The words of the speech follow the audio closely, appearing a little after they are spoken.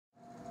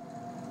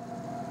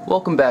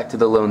Welcome back to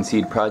the Lone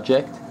Seed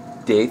Project,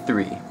 Day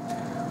 3.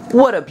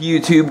 What up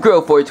YouTube,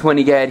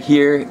 Grow420 Guide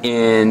here,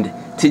 and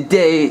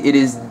today it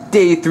is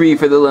Day 3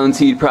 for the Lone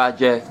Seed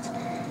Project.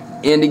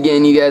 And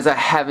again, you guys, I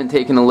haven't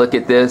taken a look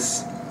at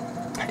this.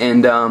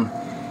 And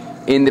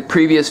in the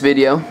previous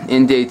video,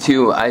 in Day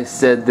 2, I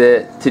said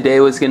that today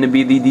was going to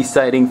be the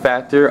deciding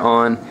factor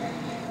on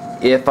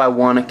if I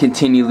want to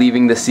continue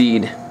leaving the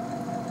seed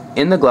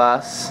in the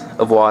glass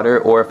of water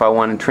or if I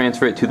want to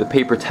transfer it to the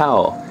paper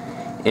towel.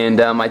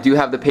 And I do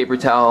have the paper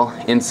towel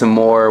and some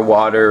more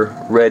water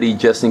ready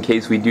just in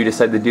case we do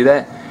decide to do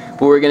that.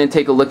 But we're going to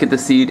take a look at the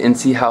seed and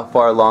see how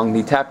far along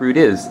the taproot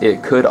is.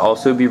 It could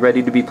also be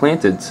ready to be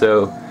planted,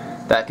 so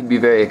that could be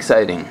very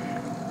exciting.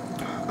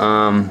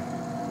 But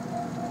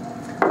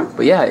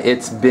yeah,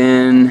 it's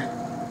been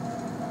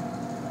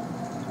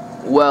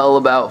well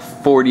about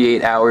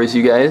 48 hours,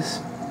 you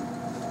guys.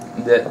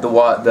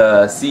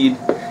 The seed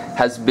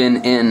has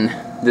been in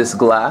this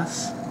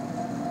glass.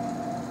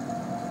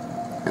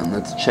 And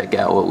let's check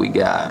out what we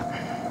got.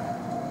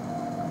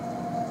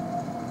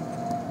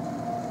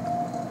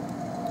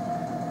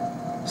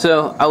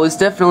 So I was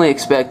definitely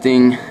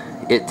expecting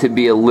it to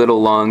be a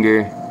little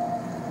longer.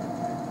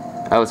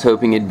 I was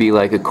hoping it'd be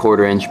like a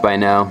 1/4 inch by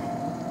now.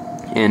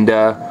 And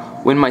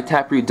when my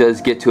taproot does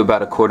get to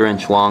about a 1/4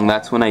 inch long,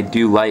 that's when I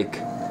do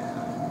like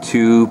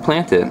to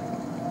plant it.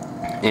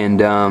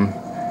 And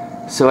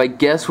so I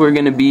guess we're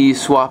gonna be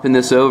swapping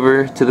this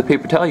over to the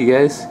paper towel, you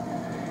guys.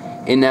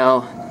 And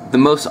now the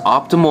most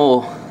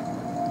optimal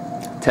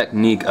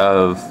technique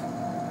of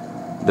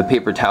the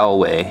paper towel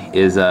way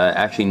is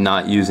actually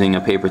not using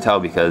a paper towel,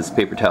 because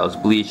paper towel is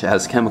bleach, it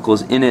has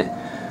chemicals in it.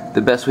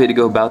 The best way to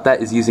go about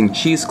that is using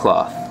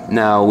cheesecloth.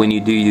 Now when you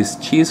do use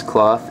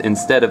cheesecloth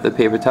instead of the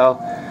paper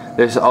towel,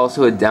 there's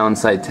also a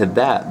downside to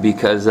that,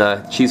 because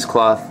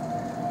cheesecloth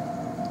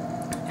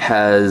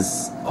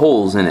has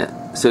holes in it.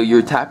 So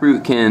your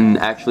taproot can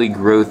actually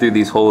grow through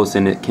these holes,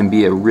 and it can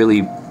be a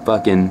really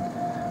fucking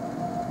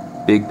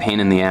big pain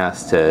in the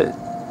ass to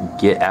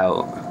get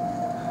out.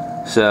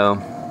 So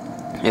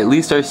at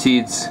least our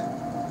seeds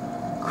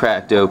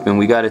cracked open.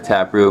 We got a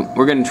taproot.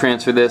 We're going to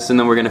transfer this and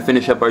then we're going to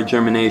finish up our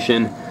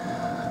germination.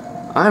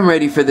 I'm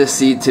ready for this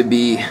seed to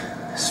be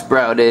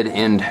sprouted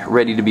and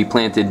ready to be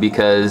planted,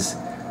 because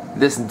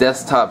this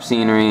desktop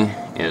scenery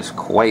is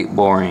quite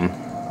boring.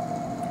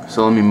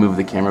 So let me move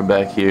the camera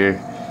back here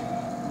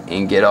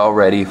and get all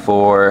ready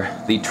for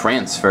the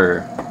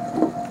transfer.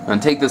 I'm going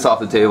to take this off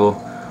the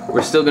table.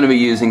 We're still going to be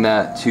using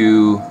that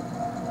to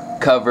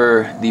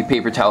cover the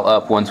paper towel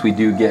up once we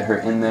do get her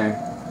in there.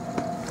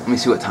 Let me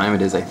see what time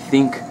it is. I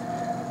think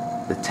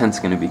the tent's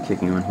going to be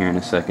kicking on here in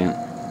a second.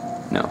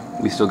 No,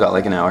 we still got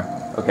like an hour.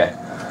 Okay.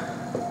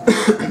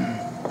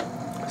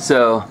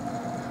 So,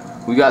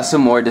 we got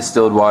some more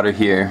distilled water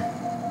here.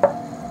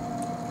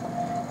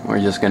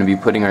 We're just going to be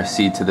putting our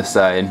seed to the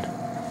side.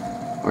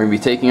 We're going to be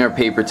taking our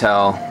paper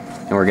towel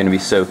and we're going to be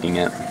soaking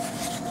it.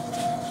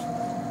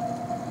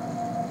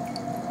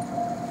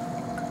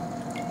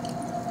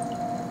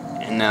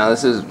 Now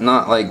this is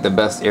not like the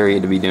best area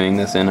to be doing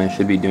this in. I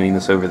should be doing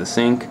this over the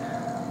sink,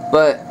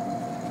 but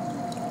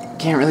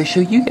can't really show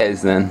you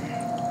guys then.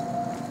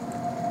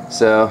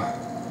 So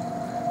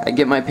I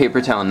get my paper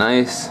towel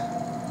nice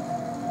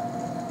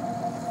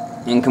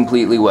and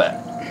completely wet,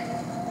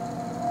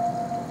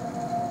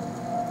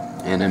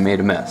 and I made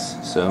a mess,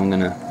 so I'm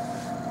gonna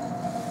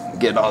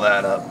get all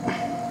that up.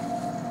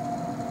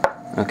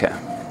 Okay,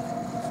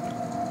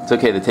 it's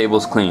okay, the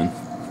table's clean.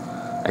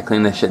 I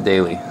clean this shit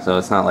daily, so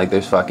it's not like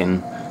there's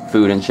fucking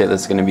food and shit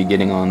that's gonna be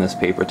getting on this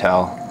paper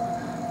towel.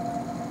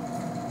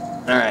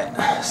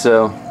 Alright,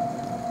 so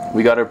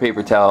we got our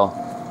paper towel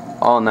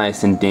all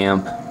nice and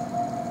damp,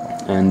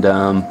 and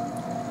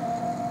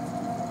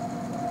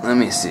let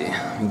me see,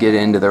 get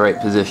it into the right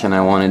position I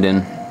want it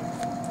in.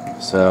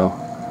 So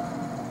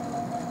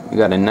we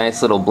got a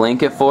nice little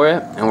blanket for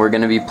it, and we're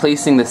gonna be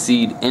placing the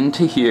seed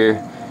into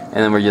here,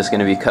 and then we're just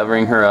gonna be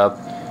covering her up.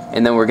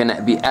 And then we're going to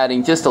be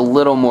adding just a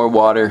little more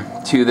water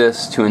to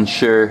this to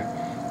ensure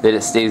that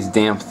it stays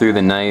damp through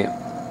the night.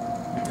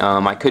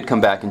 I could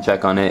come back and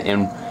check on it,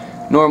 and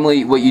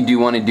normally what you do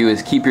want to do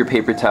is keep your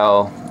paper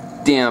towel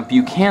damp.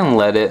 You can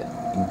let it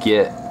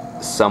get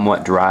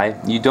somewhat dry.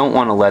 You don't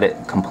want to let it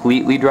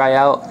completely dry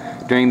out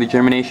during the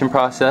germination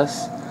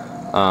process,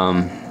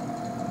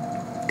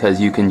 because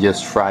you can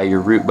just fry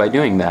your root by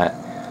doing that.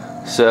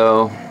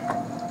 So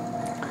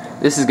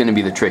this is going to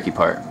be the tricky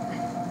part.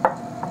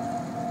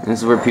 This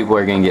is where people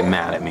are going to get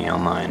mad at me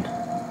online,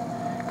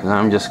 because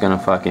I'm just going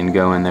to fucking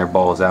go in there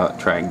balls out,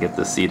 try and get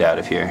the seed out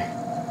of here.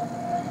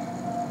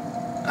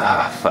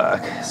 Ah,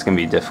 fuck. It's going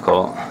to be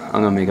difficult.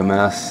 I'm going to make a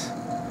mess.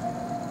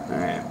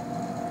 Alright.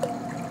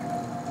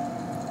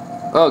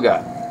 Oh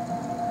god.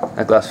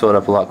 That glass filled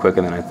up a lot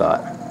quicker than I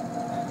thought.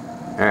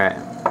 Alright,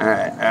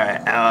 alright,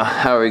 alright.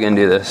 How are we going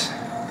to do this?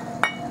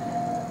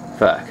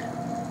 Fuck.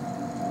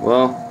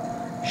 Well,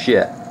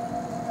 shit.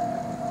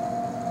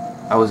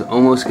 I was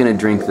almost gonna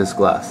drink this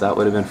glass. That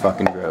would have been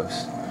fucking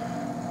gross.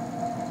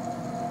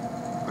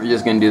 We're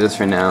just gonna do this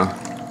for now.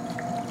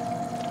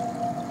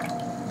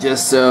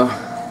 Just so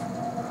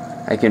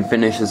I can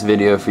finish this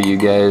video for you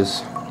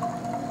guys.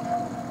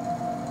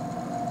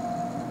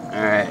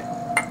 Alright,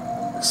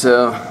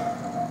 so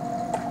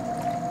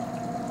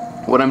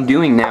what I'm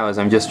doing now is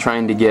I'm just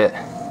trying to get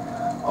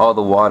all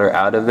the water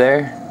out of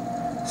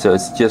there, so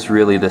it's just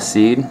really the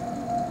seed,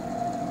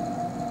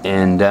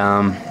 and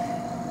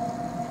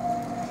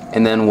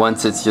then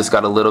once it's just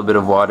got a little bit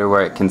of water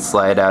where it can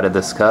slide out of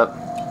this cup,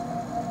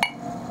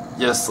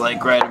 just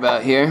like right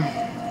about here,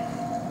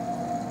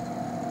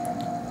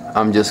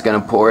 I'm just gonna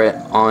pour it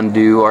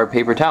onto our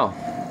paper towel.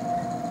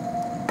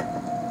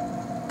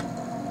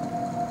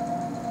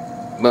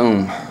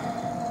 Boom.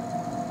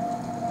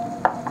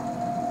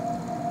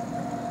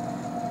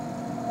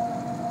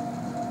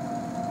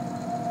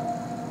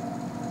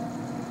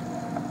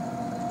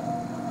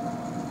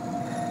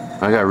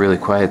 I got really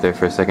quiet there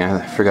for a second.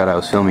 I forgot I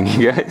was filming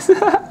you guys.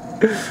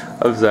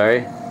 I'm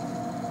sorry.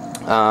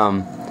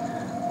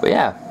 But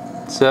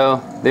yeah,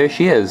 so there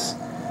she is.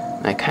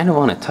 I kind of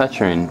want to touch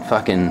her and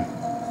fucking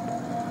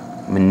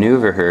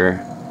maneuver her.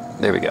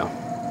 There we go.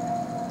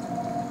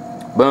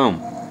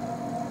 Boom.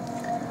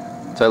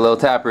 It's our little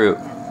taproot.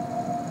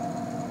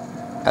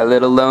 Our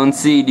little lone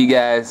seed, you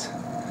guys.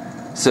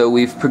 So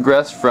we've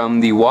progressed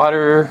from the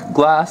water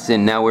glass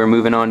and now we're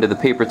moving on to the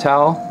paper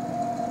towel.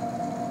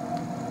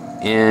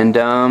 And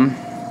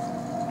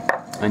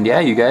yeah,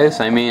 you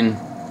guys, I mean,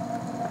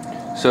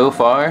 so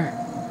far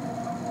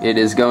it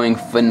is going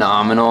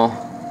phenomenal.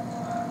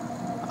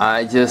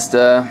 I just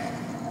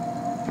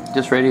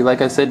ready,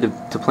 like I said,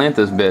 to plant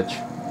this bitch.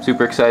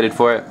 Super excited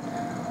for it.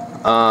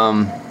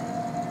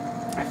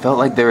 I felt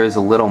like there is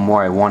a little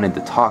more I wanted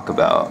to talk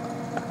about.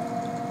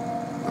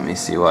 Let me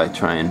see while I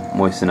try and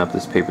moisten up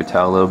this paper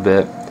towel a little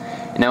bit.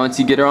 And now once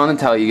you get her on the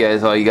towel, you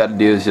guys, all you gotta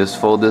do is just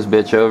fold this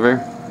bitch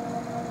over.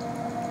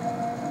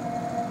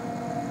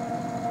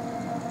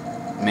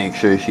 Make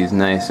sure she's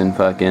nice and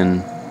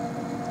fucking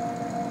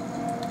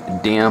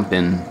damp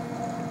and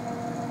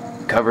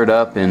covered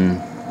up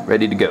and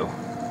ready to go.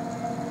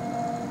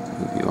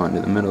 Move you onto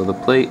the middle of the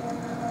plate.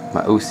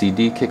 My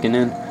OCD kicking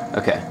in.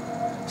 Okay,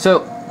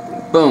 so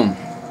boom,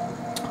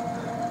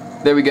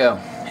 there we go.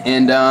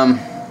 And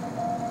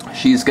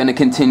she's gonna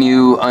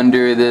continue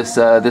under this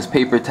this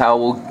paper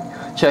towel.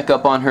 We'll check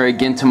up on her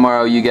again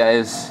tomorrow, you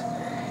guys,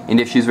 and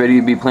if she's ready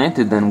to be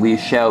planted, then we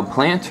shall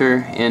plant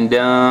her. And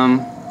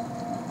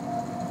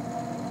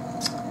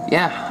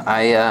yeah,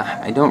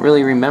 I don't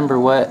really remember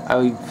what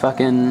I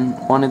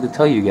fucking wanted to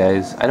tell you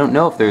guys. I don't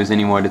know if there's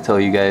any more to tell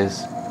you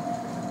guys.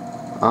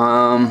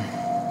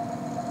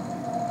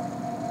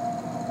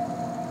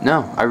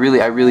 No, I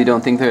really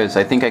don't think there is.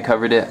 I think I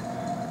covered it.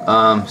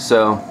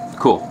 So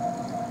cool.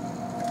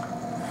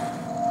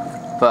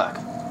 Fuck.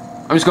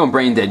 I'm just going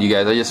brain dead, you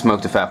guys. I just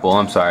smoked a fat bowl.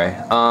 I'm sorry.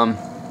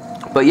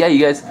 But yeah, you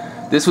guys,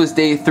 this was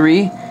day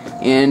 3,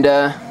 and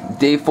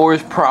day 4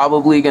 is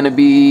probably gonna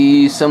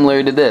be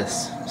similar to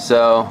this.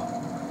 So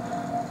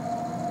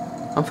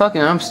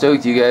I'm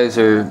stoked you guys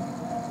are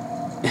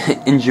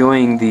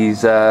enjoying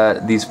these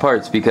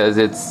parts, because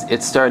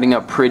it's starting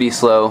up pretty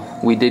slow.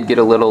 We did get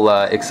a little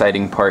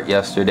exciting part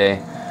yesterday,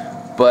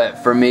 but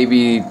for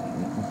maybe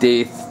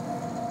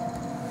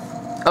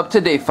up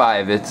to day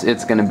 5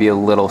 it's gonna be a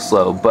little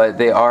slow, but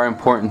they are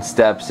important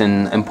steps,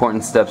 and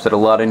important steps that a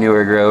lot of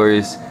newer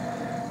growers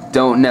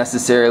don't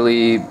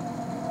necessarily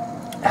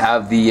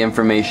have the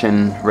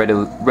information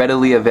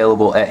readily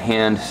available at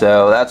hand.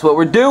 So that's what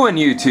we're doing,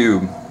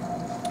 YouTube.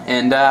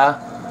 And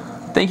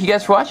thank you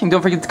guys for watching.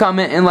 Don't forget to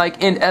comment and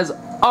like, and as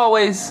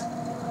always,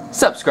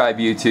 subscribe,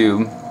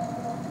 YouTube.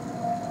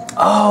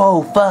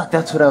 Oh fuck,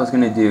 that's what I was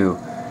gonna do.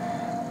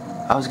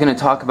 I was gonna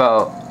talk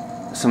about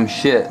some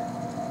shit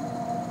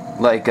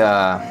like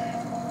oh,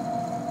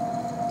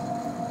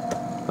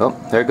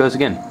 there it goes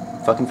again.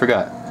 Fucking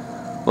forgot.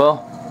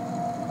 Well,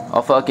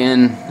 I'll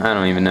fucking, I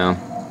don't even know.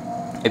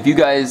 If you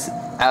guys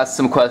ask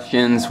some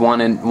questions,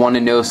 want to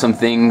know some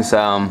things,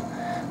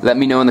 let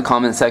me know in the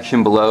comment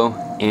section below.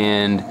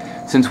 And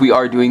since we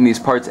are doing these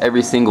parts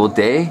every single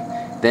day,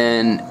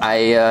 then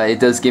it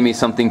does give me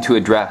something to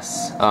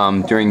address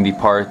during the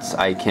parts.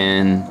 I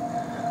can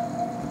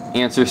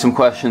answer some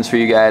questions for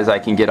you guys. I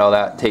can get all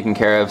that taken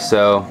care of.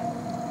 So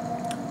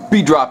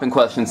be dropping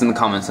questions in the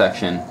comment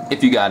section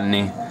if you got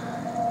any.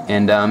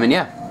 And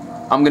yeah,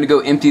 I'm gonna go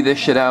empty this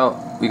shit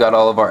out. We got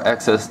all of our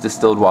excess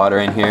distilled water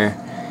in here.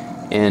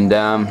 And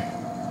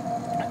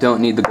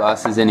don't need the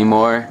glasses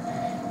anymore.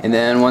 And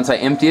then once I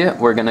empty it,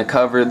 we're gonna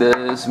cover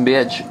this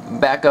bitch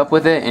back up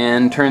with it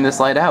and turn this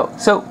light out.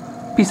 So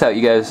peace out,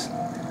 you guys.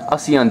 I'll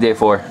see you on day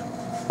 4.